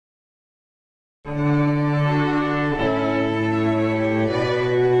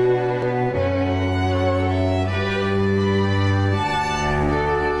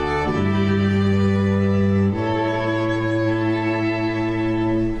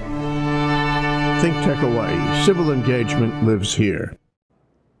ThinkTech Hawaii. Civil engagement lives here.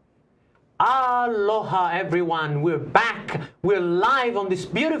 Aloha everyone, we're back. We're live on this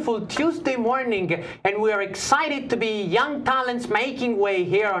beautiful Tuesday morning and we are excited to be young talents making way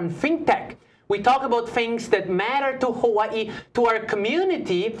here on ThinkTech. We talk about things that matter to Hawaii, to our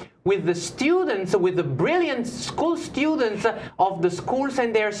community, with the students, with the brilliant school students of the schools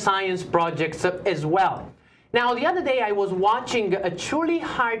and their science projects as well. Now, the other day I was watching a truly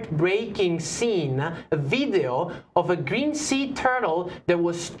heartbreaking scene, a video of a green sea turtle that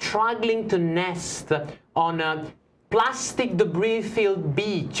was struggling to nest on a plastic debris-filled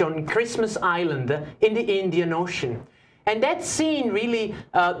beach on Christmas Island in the Indian Ocean. And that scene really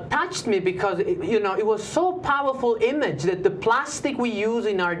touched me because, it was so powerful image that the plastic we use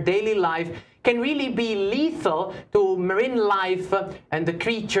in our daily life can really be lethal to marine life and the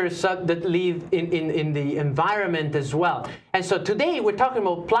creatures that live in the environment as well. And so today we're talking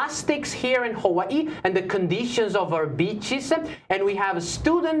about plastics here in Hawaii and the conditions of our beaches. And we have a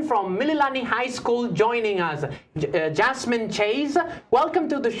student from Mililani High School joining us, Jasmine Chase. Welcome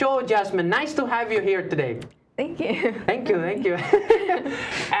to the show, Jasmine. Nice to have you here today. Thank you. Thank you, thank you.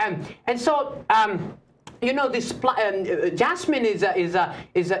 And so, this Jasmine is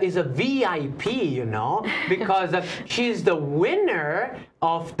a VIP, because she's the winner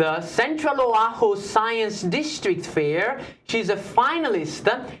of the Central Oahu Science District Fair. She's a finalist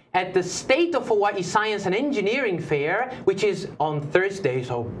at the State of Hawaii Science and Engineering Fair, which is on Thursday,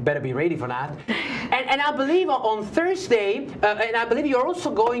 so better be ready for that. And I believe on Thursday, and I believe you're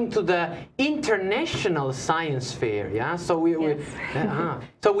also going to the International Science Fair, yeah? So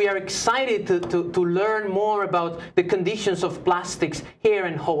so we are excited to learn more about the conditions of plastics here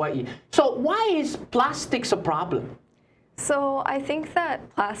in Hawaii. So why is plastics a problem? So I think that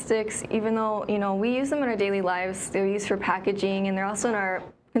plastics, even though, we use them in our daily lives, they're used for packaging and they're also in our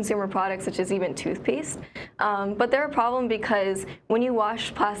consumer products, such as even toothpaste. But they're a problem because when you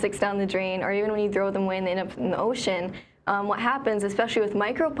wash plastics down the drain or even when you throw them away and they end up in the ocean, what happens, especially with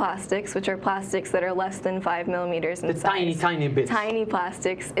microplastics, which are plastics that are less than 5 millimeters in size, tiny bits, tiny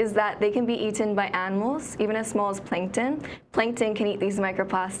plastics, is that they can be eaten by animals, even as small as plankton. Plankton can eat these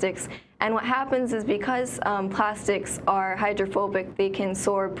microplastics. And what happens is because plastics are hydrophobic, they can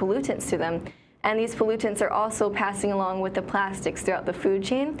absorb pollutants to them. And these pollutants are also passing along with the plastics throughout the food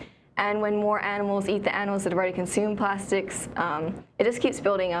chain. And when more animals eat the animals that have already consumed plastics, it just keeps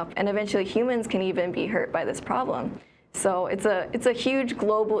building up. And eventually humans can even be hurt by this problem. So it's a huge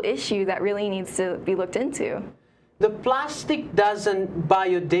global issue that really needs to be looked into. The plastic doesn't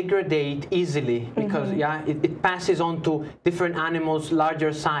biodegrade easily because it passes on to different animals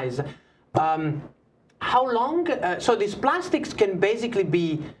larger size. How long? So these plastics can basically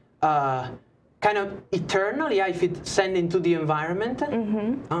be kind of eternal, if it's sent into the environment?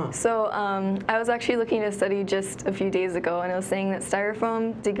 So I was actually looking at a study just a few days ago, and it was saying that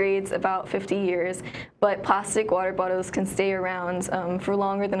styrofoam degrades about 50 years, but plastic water bottles can stay around for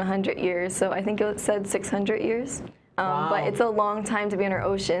longer than 100 years. So I think it said 600 years. Wow. But it's a long time to be in our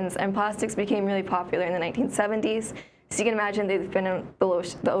oceans, and plastics became really popular in the 1970s. So you can imagine they've been in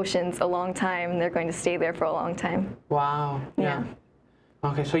the oceans a long time, and they're going to stay there for a long time. Wow. Yeah.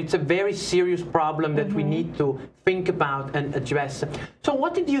 Okay, so it's a very serious problem that we need to think about and address. So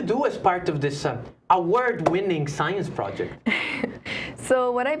what did you do as part of this award-winning science project?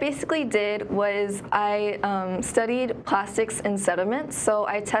 So what I basically did was I studied plastics in sediments. So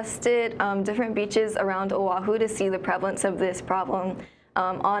I tested different beaches around Oahu to see the prevalence of this problem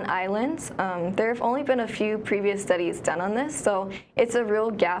on islands. There have only been a few previous studies done on this, so it's a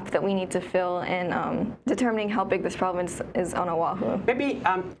real gap that we need to fill in determining how big this problem is on Oahu. Maybe,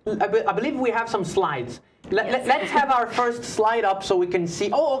 I believe we have some slides. Let's have our first slide up so we can see.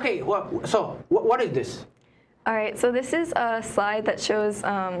 Oh, okay. So what is this? All right, so this is a slide that shows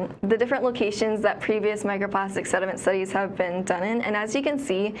the different locations that previous microplastic sediment studies have been done in. And as you can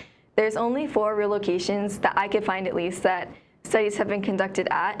see, there's only 4 real locations that I could find, at least, that studies have been conducted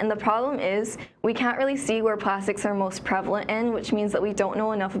at. And the problem is we can't really see where plastics are most prevalent in, which means that we don't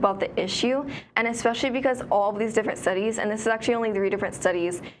know enough about the issue. And especially because all of these different studies, and this is actually only 3 different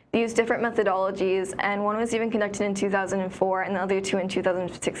studies, they use different methodologies, and one was even conducted in 2004 and the other 2 in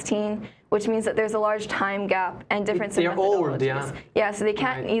 2016, which means that there's a large time gap and difference in methodologies. They're old, yeah. Yeah, so they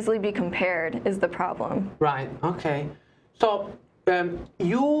can't easily be compared is the problem. Right, okay. So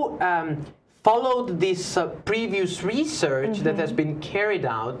you followed this previous research that has been carried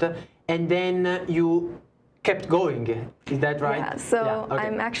out, and then you kept going. Is that right? Yeah, so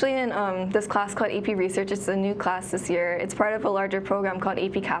I'm actually in this class called AP Research. It's a new class this year. It's part of a larger program called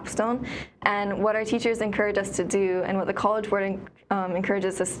AP Capstone. And what our teachers encourage us to do, and what the College Board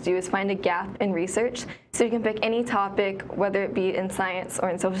encourages us to do, is find a gap in research. So you can pick any topic, whether it be in science or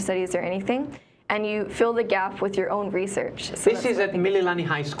in social studies or anything, and you fill the gap with your own research. So this is at Mililani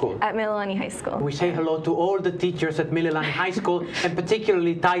High School? At Mililani High School. We say hello to all the teachers at Mililani High School, and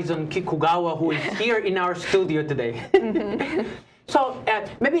particularly Tyson Kikugawa, who is here in our studio today. So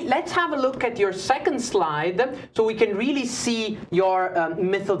maybe let's have a look at your second slide so we can really see your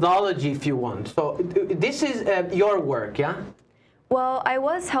methodology, if you want. So this is your work, yeah? Well, I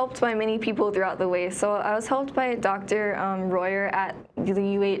was helped by many people throughout the way. So I was helped by Dr. Royer at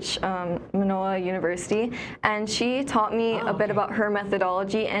the UH Manoa University, and she taught me a bit about her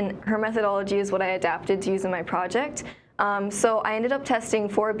methodology, and her methodology is what I adapted to use in my project. So I ended up testing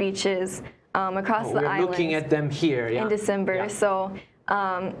 4 beaches across the island. We're looking at them here, yeah. In December. Yeah. So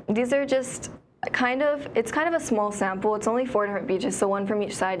these are just it's kind of a small sample. It's only 4 different beaches, so 1 from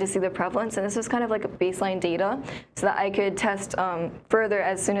each side to see the prevalence. And this was kind of like a baseline data so that I could test further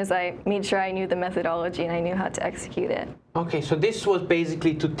as soon as I made sure I knew the methodology and I knew how to execute it. Okay, so this was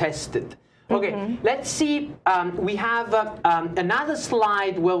basically to test it. Okay, let's see. We have another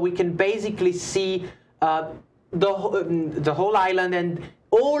slide where we can basically see the whole island and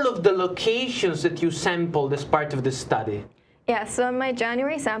all of the locations that you sampled as part of the study. Yeah, so in my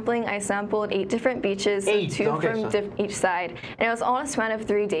January sampling, I sampled 8 different beaches, 2 from each side. And it was all in a span of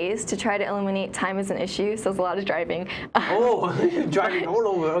 3 days to try to eliminate time as an issue, so it was a lot of driving. Oh, driving all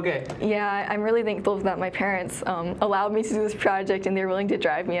over, okay. Yeah, I'm really thankful that my parents allowed me to do this project and they were willing to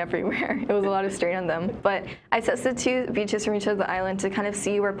drive me everywhere. It was a lot of strain on them. But I tested 2 beaches from each of the island to kind of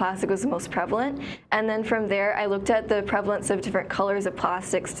see where plastic was the most prevalent. And then from there, I looked at the prevalence of different colors of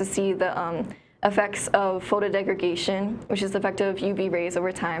plastics to see the effects of photodegradation, which is the effect of UV rays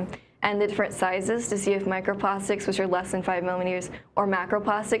over time, and the different sizes to see if microplastics, which are less than 5 millimeters, or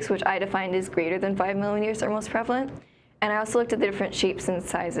macroplastics, which I defined as greater than 5 millimeters, are most prevalent. And I also looked at the different shapes and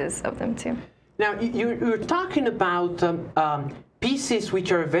sizes of them too. Now, you're talking about pieces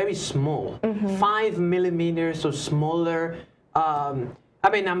which are very small, 5 millimeters or smaller. I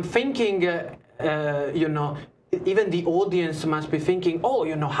mean, I'm thinking, you know, even the audience must be thinking, oh,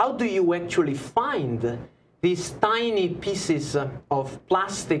 you know, how do you actually find these tiny pieces of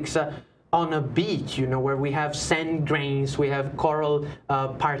plastics on a beach, you know, where we have sand grains, we have coral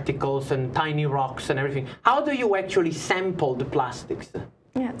particles and tiny rocks and everything. How do you actually sample the plastics?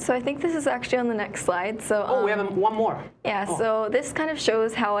 Yeah, so I think this is actually on the next slide. So we have 1 more. Yeah, so this kind of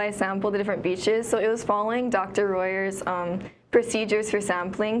shows how I sampled the different beaches. So it was following Dr. Royer's procedures for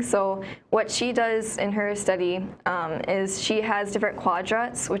sampling. So what she does in her study is she has different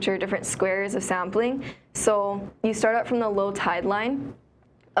quadrats, which are different squares of sampling. So you start out from the low tide line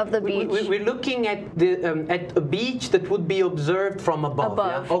of the beach. We're looking at a beach that would be observed from above.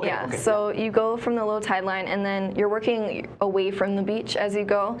 Above, yeah. Okay, okay. So you go from the low tide line, and then you're working away from the beach as you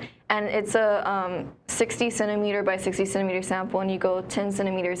go. And it's a 60 centimeter by 60 centimeter sample, and you go 10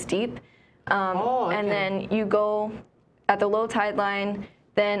 centimeters deep. Okay. And then you go at the low tide line,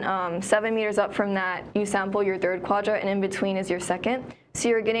 then 7 meters up from that, you sample your 3rd quadrant, and in between is your 2nd. So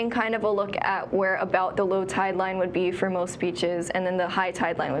you're getting kind of a look at where about the low tide line would be for most beaches, and then the high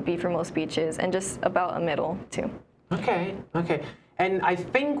tide line would be for most beaches, and just about a middle too. Okay, okay. And I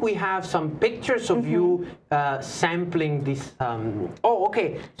think we have some pictures of you sampling this. Oh,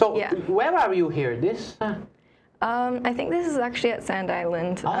 okay. So where are you here? This? I think this is actually at Sand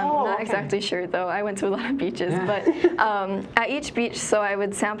Island. I'm not exactly sure, though. I went to a lot of beaches. But at each beach, so I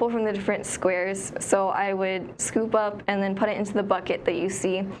would sample from the different squares. So I would scoop up and then put it into the bucket that you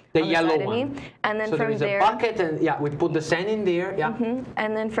see the yellow one. And then so from there, a bucket, and we put the sand in there. Yeah.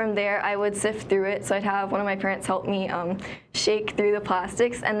 And then from there, I would sift through it. So I'd have one of my parents help me shake through the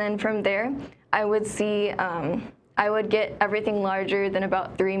plastics. And then from there, I would see I would get everything larger than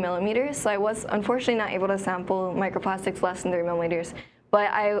about 3 millimeters. So I was unfortunately not able to sample microplastics less than 3 millimeters. But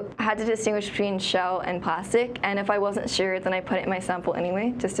I had to distinguish between shell and plastic. And if I wasn't sure, then I put it in my sample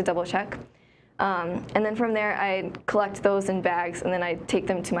anyway, just to double check. And then from there, I'd collect those in bags, and then I'd take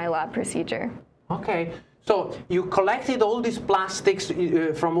them to my lab procedure. Okay. So you collected all these plastics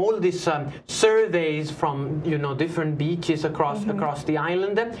from all these surveys from, you know, different beaches across the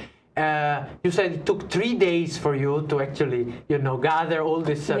island. You said it took 3 days for you to actually, you know, gather all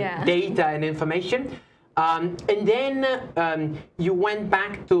this data and information. And then you went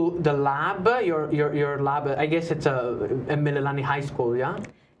back to the lab, your lab. I guess it's a Mililani High School, yeah?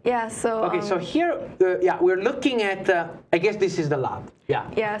 Yeah, so... Okay, so here, yeah, we're looking at, I guess this is the lab. Yeah.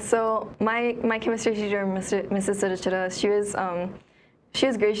 Yeah, so my chemistry teacher, Mrs. Sudachita, she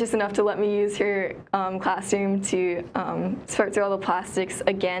was gracious enough to let me use her classroom to sort through all the plastics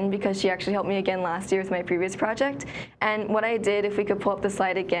again, because she actually helped me again last year with my previous project. And what I did, if we could pull up the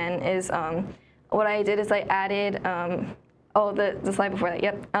slide again, is what I did is I added, the slide before that,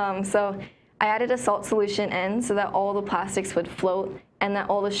 yep. So I added a salt solution in so that all the plastics would float and that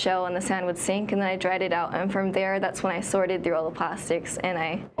all the shell and the sand would sink, and then I dried it out. And from there, that's when I sorted through all the plastics, and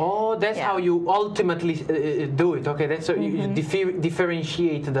I... Oh, that's how you ultimately do it. Okay, that's how you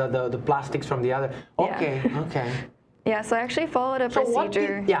differentiate the plastics from the other. Okay, okay. Yeah, so I actually followed a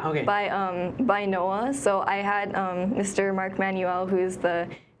procedure by NOAA. So I had Mr. Mark Manuel, who is the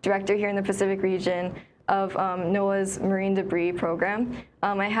director here in the Pacific region of NOAA's Marine Debris Program.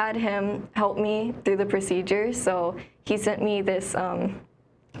 I had him help me through the procedure, so he sent me this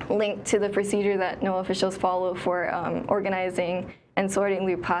link to the procedure that NOAA officials follow for organizing and sorting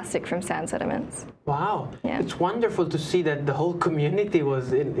through plastic from sand sediments. Wow, it's wonderful to see that the whole community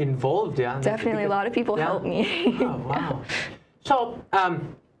was involved. Yeah, definitely, a lot of people helped me. Oh, wow. So,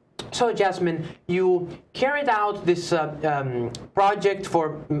 so Jasmine, you carried out this project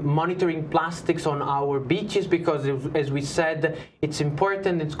for monitoring plastics on our beaches because, as we said, it's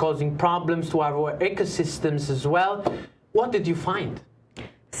important, it's causing problems to our ecosystems as well. What did you find?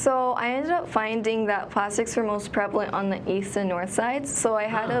 So I ended up finding that plastics were most prevalent on the east and north sides. So I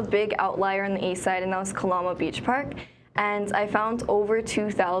had a big outlier on the east side, and that was Kalama Beach Park. And I found over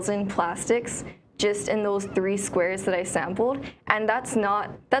 2,000 plastics just in those 3 squares that I sampled, and that's not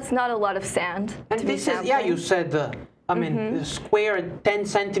a lot of sand. And this is, you said, I mean, square 10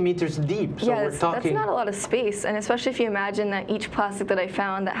 centimeters deep. So we're talking. That's not a lot of space, and especially if you imagine that each plastic that I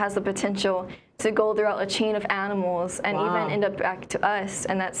found that has the potential to go throughout a chain of animals and even end up back to us,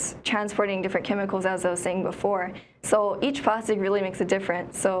 and that's transporting different chemicals, as I was saying before. So each plastic really makes a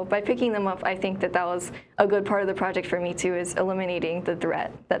difference. So by picking them up, I think that that was a good part of the project for me too, is eliminating the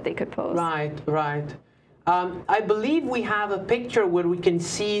threat that they could pose. Right, right. I believe we have a picture where we can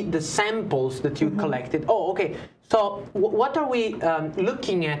see the samples that you collected. Oh, okay. So what are we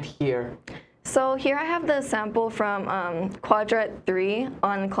looking at here? So here I have the sample from Quadrant 3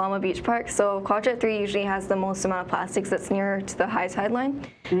 on Kalama Beach Park. So Quadrant 3 usually has the most amount of plastics that's nearer to the high tide line.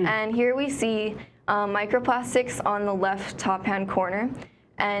 And here we see microplastics on the left top-hand corner.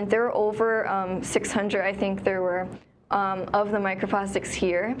 And there were over 600, I think there were, of the microplastics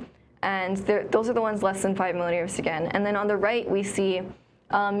here. And those are the ones less than 5 millimeters again. And then on the right, we see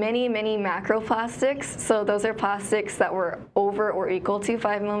many macroplastics. So those are plastics that were over or equal to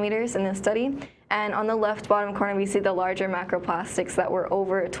 5 millimeters in this study. And on the left bottom corner, we see the larger macroplastics that were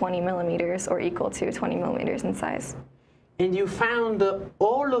over 20 millimeters or equal to 20 millimeters in size. And you found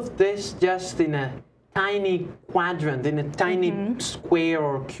all of this just in a tiny quadrant, in a tiny square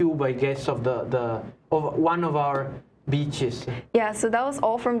or cube, I guess, of of one of our beaches. Yeah, so that was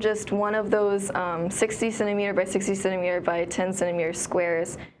all from just one of those 60 centimeter by 60 centimeter by 10 centimeter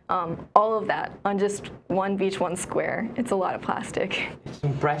squares. All of that on just one beach, one square. It's a lot of plastic. It's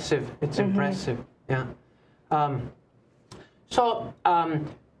impressive. It's impressive. Yeah.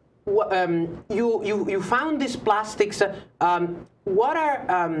 You found these plastics. What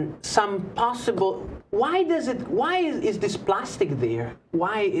are some possible? Why is this plastic there?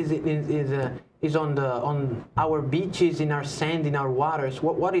 Why is on our beaches, in our sand, in our waters?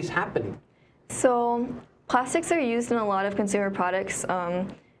 What is happening? So plastics are used in a lot of consumer products,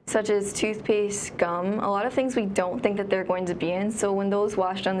 such as toothpaste, gum, a lot of things we don't think that they're going to be in. So when those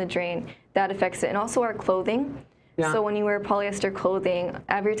wash down the drain, that affects it. And also our clothing. Yeah. So when you wear polyester clothing,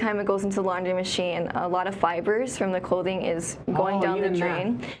 every time it goes into the laundry machine, a lot of fibers from the clothing is going down the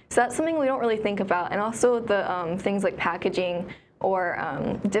drain. So that's something we don't really think about. And also the things like packaging or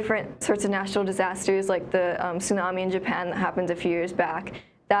different sorts of natural disasters like the tsunami in Japan that happened a few years back,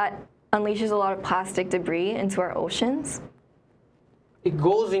 that unleashes a lot of plastic debris into our oceans. It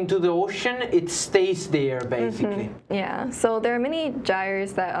goes into the ocean, it stays there, basically. Yeah, so there are many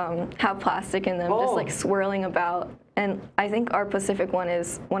gyres that have plastic in them, just like swirling about. And I think our Pacific one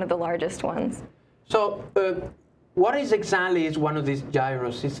is one of the largest ones. So what exactly is one of these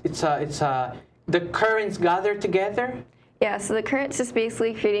gyros? It's the currents gather together? Yeah, so the current's just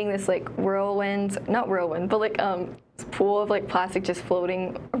basically creating this like whirlwind, not whirlwind, but like pool of like plastic just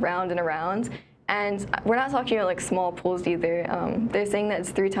floating around and around. And we're not talking about like small pools either. They're saying that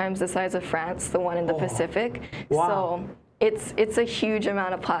it's 3 times the size of France, the one in the Pacific. Wow. So it's a huge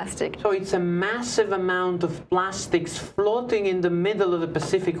amount of plastic. So it's a massive amount of plastics floating in the middle of the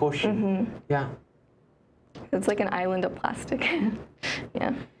Pacific Ocean. Yeah. It's like an island of plastic.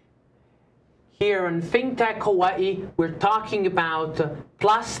 Yeah. Here in ThinkTech Hawaii, we're talking about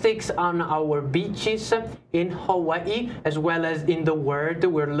plastics on our beaches in Hawaii, as well as in the world.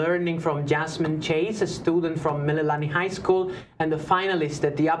 We're learning from Jasmine Chase, a student from Mililani High School and a finalist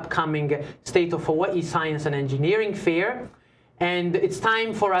at the upcoming State of Hawaii Science and Engineering Fair. And it's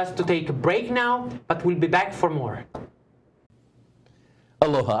time for us to take a break now, but we'll be back for more.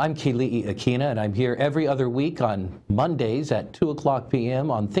 Aloha, I'm Keli'i Akina, and I'm here every other week on Mondays at 2:00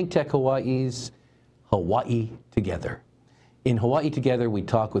 p.m. on ThinkTech Hawaii's Hawaii Together. In Hawaii Together, we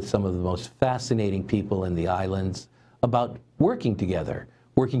talk with some of the most fascinating people in the islands about working together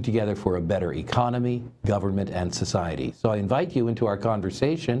for a better economy, government, and society. So I invite you into our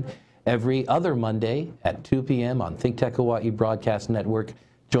conversation every other Monday at 2 p.m. on ThinkTech Hawaii Broadcast Network.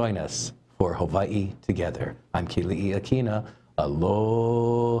 Join us for Hawaii Together. I'm Keli'i Akina.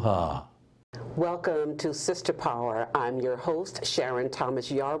 Aloha. Welcome to Sister Power. I'm your host, Sharon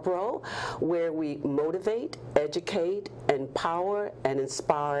Thomas Yarbrough, where we motivate, educate, empower, and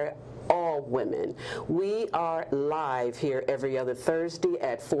inspire all women. We are live here every other Thursday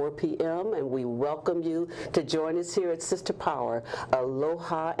at 4 p.m. and we welcome you to join us here at Sister Power.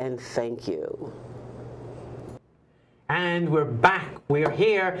 Aloha and thank you. And we're back. We're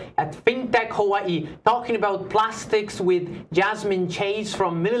here at ThinkTech Hawaii talking about plastics with Jasmine Chase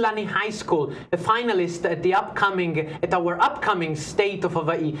from Mililani High School, a finalist at our upcoming State of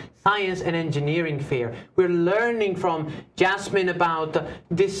Hawaii Science and Engineering Fair. We're learning from Jasmine about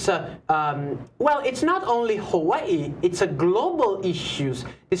this, well, it's not only Hawaii, it's a global issue.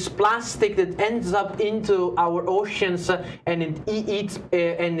 This plastic that ends up into our oceans and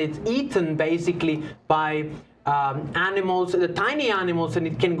it's eaten basically by animals, the tiny animals, and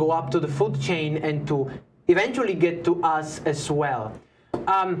it can go up to the food chain and to eventually get to us as well.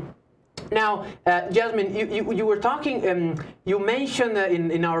 Now, Jasmine, you were talking, you mentioned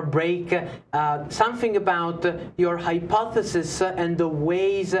in our break something about your hypothesis and the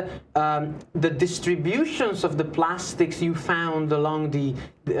ways, the distributions of the plastics you found along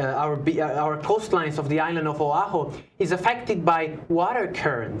our coastlines of the island of Oahu is affected by water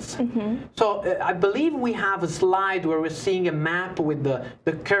currents. Mm-hmm. So I believe we have a slide where we're seeing a map with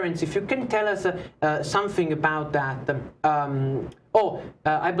the currents. If you can tell us something about that.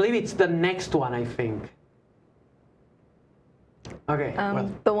 I believe it's the next one, I think. Okay.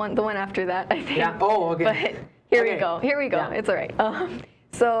 Well. The one after that, I think. Yeah. Oh, okay. But here we go. Yeah. It's all right.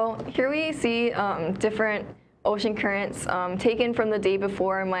 So here we see different ocean currents taken from the day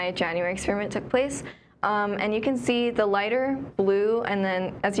before my January experiment took place. And you can see the lighter blue, and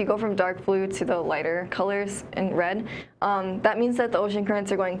then as you go from dark blue to the lighter colors in red, that means that the ocean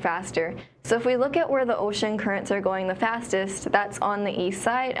currents are going faster. So if we look at where the ocean currents are going the fastest, that's on the east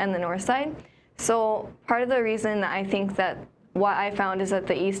side and the north side. So part of the reason that I think that what I found is that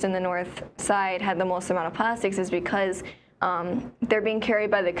the east and the north side had the most amount of plastics is because they're being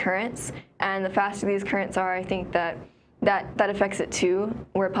carried by the currents, and the faster these currents are, I think that affects it too,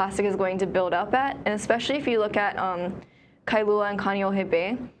 where plastic is going to build up at. And especially if you look at Kailua and Kaneohe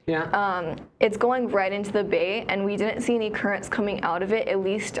Bay, it's going right into the bay, and we didn't see any currents coming out of it, at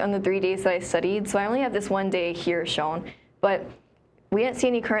least on the 3 days that I studied. So I only have this one day here shown, but we didn't see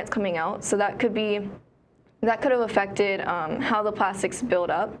any currents coming out, so that could have affected how the plastics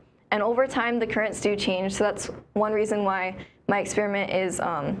build up. And over time, the currents do change, so that's one reason why my experiment is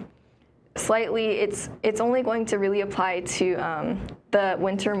it's only going to really apply to the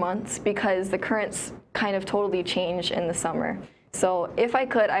winter months, because the currents kind of totally change in the summer. So if I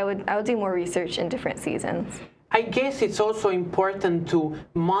could, I would do more research in different seasons. I guess it's also important to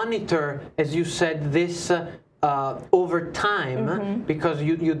monitor, as you said, this over time, because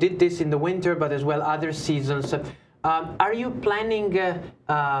you did this in the winter, but as well other seasons. Are you planning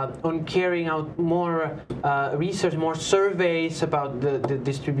on carrying out more research, more surveys about the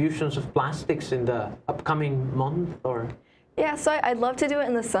distributions of plastics in the upcoming month, or? Yeah, so I'd love to do it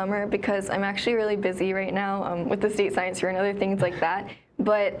in the summer, because I'm actually really busy right now with the state science fair and other things like that.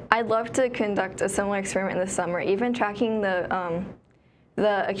 But I'd love to conduct a similar experiment in the summer, even tracking the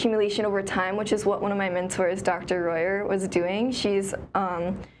accumulation over time, which is what one of my mentors, Dr. Royer, was doing. She's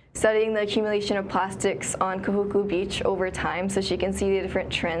studying the accumulation of plastics on Kahuku Beach over time, so she can see the different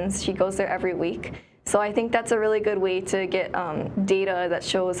trends. She goes there every week. So I think that's a really good way to get data that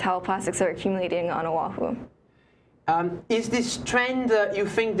shows how plastics are accumulating on Oahu. Is this trend, you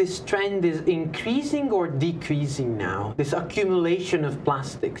think this trend is increasing or decreasing now, this accumulation of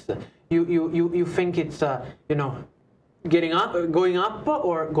plastics? You think it's, going up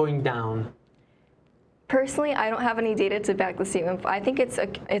or going down? Personally, I don't have any data to back the statement, but I think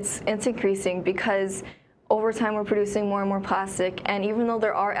it's increasing, because over time we're producing more and more plastic, and even though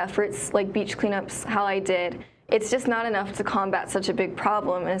there are efforts like beach cleanups, how I did, it's just not enough to combat such a big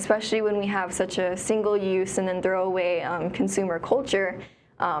problem, and especially when we have such a single-use and then throwaway consumer culture.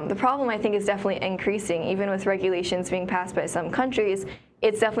 The problem, I think, is definitely increasing. Even with regulations being passed by some countries,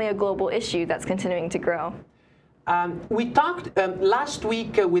 it's definitely a global issue that's continuing to grow. We talked last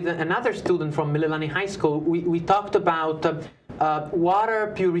week with another student from Mililani High School. We talked about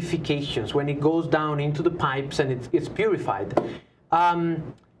water purifications when it goes down into the pipes and it's purified.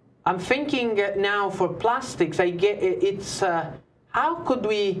 I'm thinking now for plastics, how could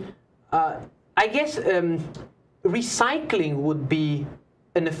we, I guess recycling would be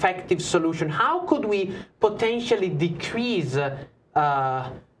an effective solution. How could we potentially decrease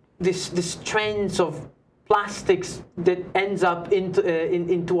this trends of plastics that ends up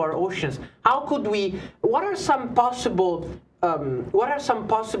into our oceans? How could we? What are some possible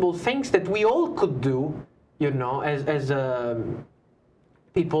things that we all could do, you know, as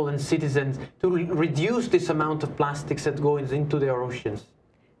people and citizens to reduce this amount of plastics that goes into their oceans?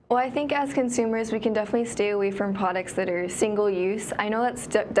 Well, I think as consumers, we can definitely stay away from products that are single-use. I know that's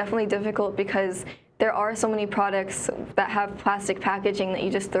definitely difficult because there are so many products that have plastic packaging that you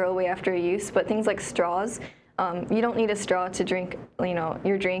just throw away after a use, but things like straws, you don't need a straw to drink, you know,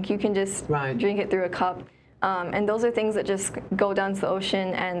 your drink. You can just drink it through a cup. And those are things that just go down to the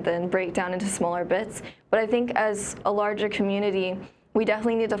ocean and then break down into smaller bits. But I think as a larger community, we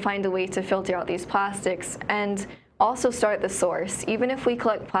definitely need to find a way to filter out these plastics and also start at the source. Even if we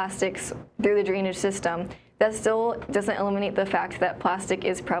collect plastics through the drainage system, that still doesn't eliminate the fact that plastic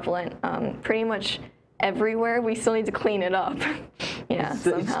is prevalent pretty much everywhere. We still need to clean it up. Yeah, it's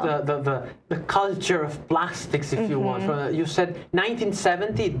the culture of plastics, if you want. You said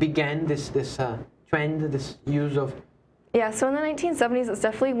 1970 it began this trend, this use of. Yeah, so in the 1970s, it's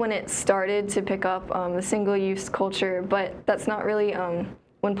definitely when it started to pick up the single-use culture, but that's not really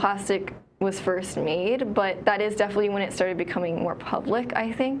when plastic was first made, but that is definitely when it started becoming more public,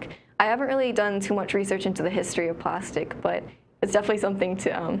 I think. I haven't really done too much research into the history of plastic, but it's definitely something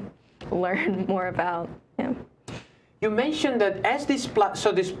to learn more about. Yeah. You mentioned that as this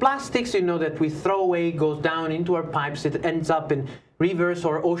plastics, you know, that we throw away goes down into our pipes, it ends up in rivers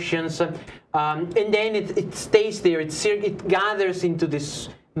or oceans, and then it stays there, it gathers into this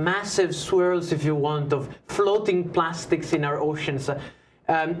massive swirls, if you want, of floating plastics in our oceans.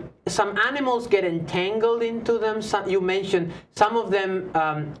 Some animals get entangled into them. You mentioned some of them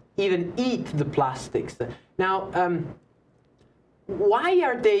even eat the plastics. Now, why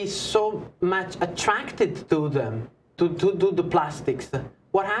are they so much attracted to them, to the plastics?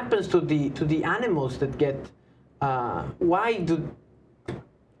 What happens to the animals that get? Why do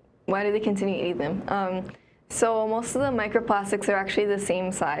they continue eating them? So most of the microplastics are actually the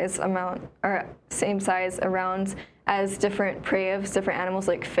same size around as different prey of different animals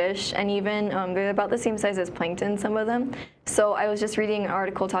like fish, and even they're about the same size as plankton, some of them. So I was just reading an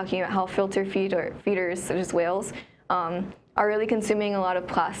article talking about how filter feeders, such as whales, are really consuming a lot of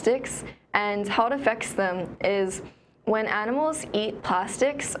plastics, and how it affects them is when animals eat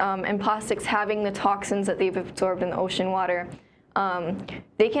plastics, and plastics having the toxins that they've absorbed in the ocean water,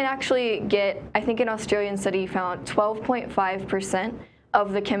 they can actually get, I think an Australian study found 12.5%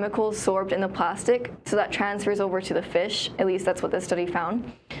 of the chemicals absorbed in the plastic, so that transfers over to the fish. At least that's what the study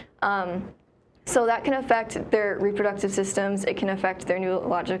found. So that can affect their reproductive systems. It can affect their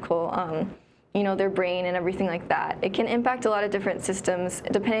neurological, you know, their brain and everything like that. It can impact a lot of different systems.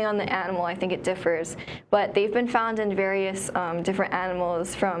 Depending on the animal, I think it differs. But they've been found in various different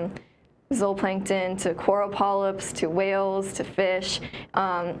animals, from zooplankton to coral polyps to whales to fish,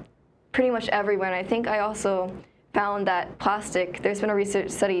 pretty much everywhere. And I think I also found that plastic, there's been a research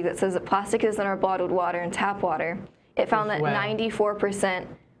study that says that plastic is in our bottled water and tap water. It found that 94%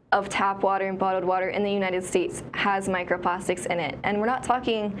 of tap water and bottled water in the United States has microplastics in it. And we're not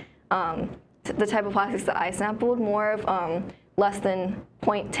talking the type of plastics that I sampled, more of less than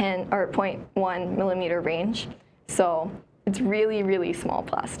 0.10 or 0.1 millimeter range. So it's really, really small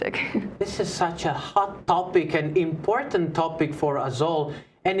plastic. This is such a hot topic and important topic for us all.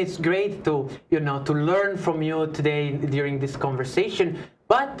 And it's great to, you know, to learn from you today during this conversation.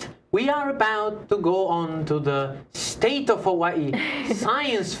 But we are about to go on to the State of Hawaii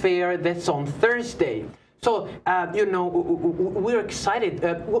Science Fair that's on Thursday. So, you know, we're excited.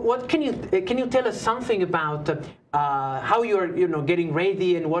 What can you tell us something about how you're, you know, getting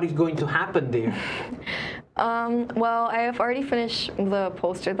ready and what is going to happen there? Well, I have already finished the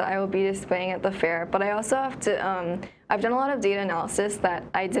poster that I will be displaying at the fair, but I also have to, I've done a lot of data analysis that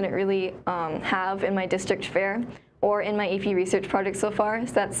I didn't really have in my district fair. or in my AP research project so far.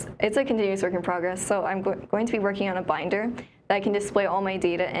 So it's a continuous work in progress. So I'm going to be working on a binder that I can display all my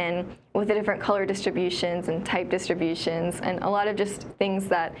data in with the different color distributions and type distributions and a lot of just things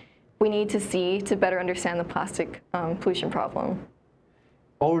that we need to see to better understand the plastic pollution problem.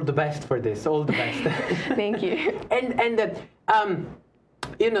 All the best for this, all the best. Thank you.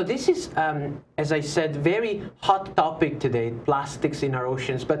 You know, this is, as I said, very hot topic today, plastics in our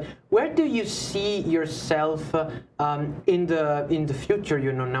oceans. But where do you see yourself in the future?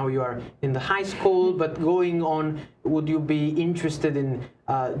 You know, now you are in the high school, but going on, would you be interested in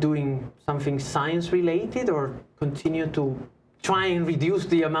doing something science related, or continue to try and reduce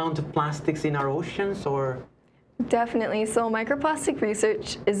the amount of plastics in our oceans, or? Definitely. So microplastic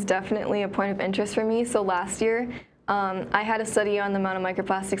research is definitely a point of interest for me. So last year, I had a study on the amount of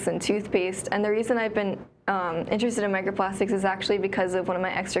microplastics in toothpaste, and the reason I've been interested in microplastics is actually because of one of my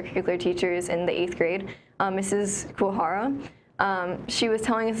extracurricular teachers in the 8th grade, Mrs. Kuhara. She was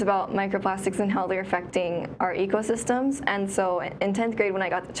telling us about microplastics and how they're affecting our ecosystems, and so in 10th grade when I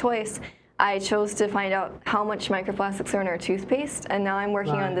got the choice, I chose to find out how much microplastics are in our toothpaste, and now I'm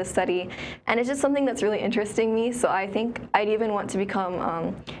working on this study, and it's just something that's really interesting me, so I think I'd even want to become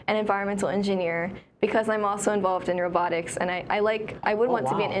an environmental engineer because I'm also involved in robotics, and I would want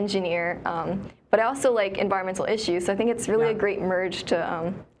to be an engineer, but I also like environmental issues, so I think it's really a great merge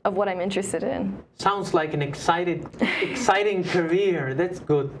to of what I'm interested in. Sounds like an exciting career. That's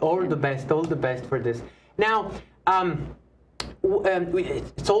good. All the best for this. Now,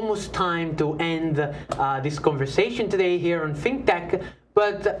 it's almost time to end this conversation today here on ThinkTech,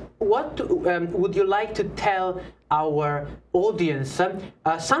 but what would you like to tell our audience?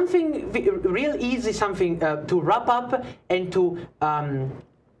 Something real easy, something to wrap up and to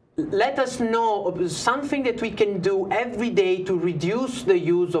let us know something that we can do every day to reduce the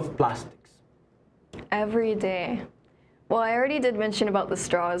use of plastics. Every day. Well, I already did mention about the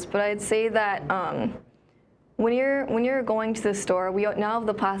straws, but I'd say that when you're going to the store, we now have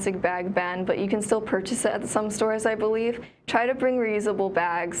the plastic bag ban, but you can still purchase it at some stores, I believe. Try to bring reusable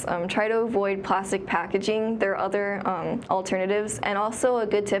bags. Try to avoid plastic packaging. There are other alternatives. And also a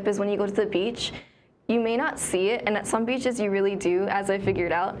good tip is when you go to the beach, you may not see it, and at some beaches you really do, as I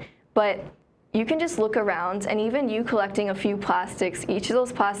figured out, but you can just look around, and even you collecting a few plastics, each of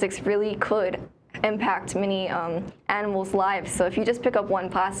those plastics really could impact many animals' lives. So if you just pick up one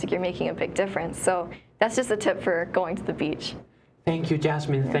plastic, you're making a big difference. So that's just a tip for going to the beach. Thank you,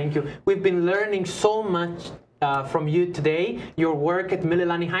 Jasmine. Thank you. We've been learning so much from you today, your work at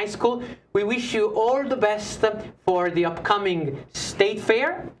Mililani High School. We wish you all the best for the upcoming State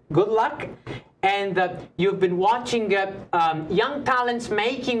Fair. Good luck. And you've been watching Young Talents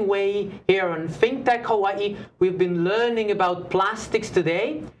Making Way here on ThinkTech Hawaii. We've been learning about plastics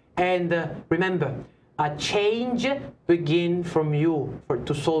today. And remember, a change begins from you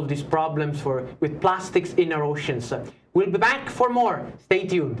to solve these problems with plastics in our oceans. We'll be back for more. Stay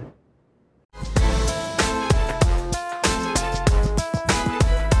tuned.